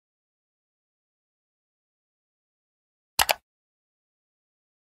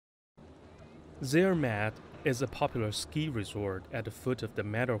Zermatt is a popular ski resort at the foot of the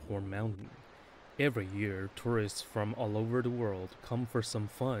Matterhorn mountain. Every year, tourists from all over the world come for some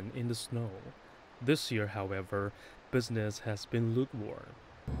fun in the snow. This year, however, business has been lukewarm.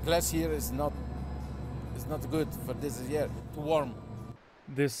 Glacier is not good for this year. Too warm.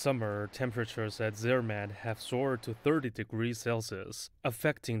 This summer, temperatures at Zermatt have soared to 30 degrees Celsius,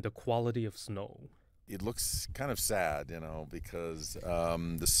 affecting the quality of snow. It looks kind of sad, because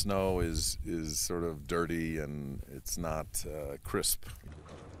the snow is sort of dirty and it's not crisp.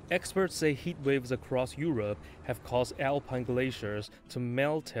 Experts say heat waves across Europe have caused Alpine glaciers to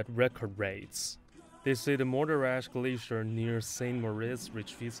melt at record rates. They say the Morterash Glacier near St. Moritz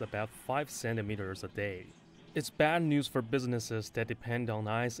retreats about 5 centimeters a day. It's bad news for businesses that depend on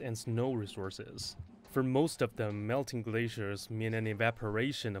ice and snow resources. For most of them, melting glaciers mean an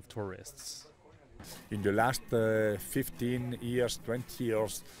evaporation of tourists. In the last 15 years, 20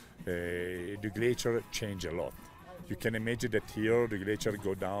 years, the glacier changed a lot. You can imagine that here the glacier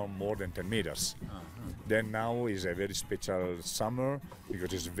go down more than 10 meters. Then now is a very special summer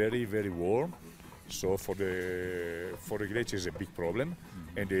because it's very, very warm. So for the glacier is a big problem.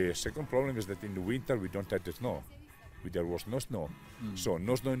 And the second problem is that in the winter we don't have the snow. There was no snow. So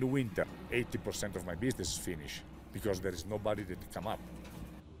no snow in the winter. 80% of my business is finished because there is nobody that come up.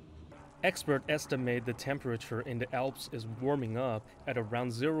 Experts estimate the temperature in the Alps is warming up at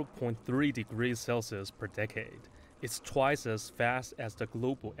around 0.3 degrees Celsius per decade. It's twice as fast as the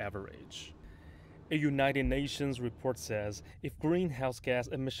global average. A United Nations report says if greenhouse gas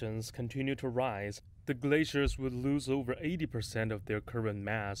emissions continue to rise, the glaciers would lose over 80% of their current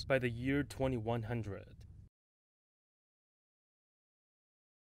mass by the year 2100.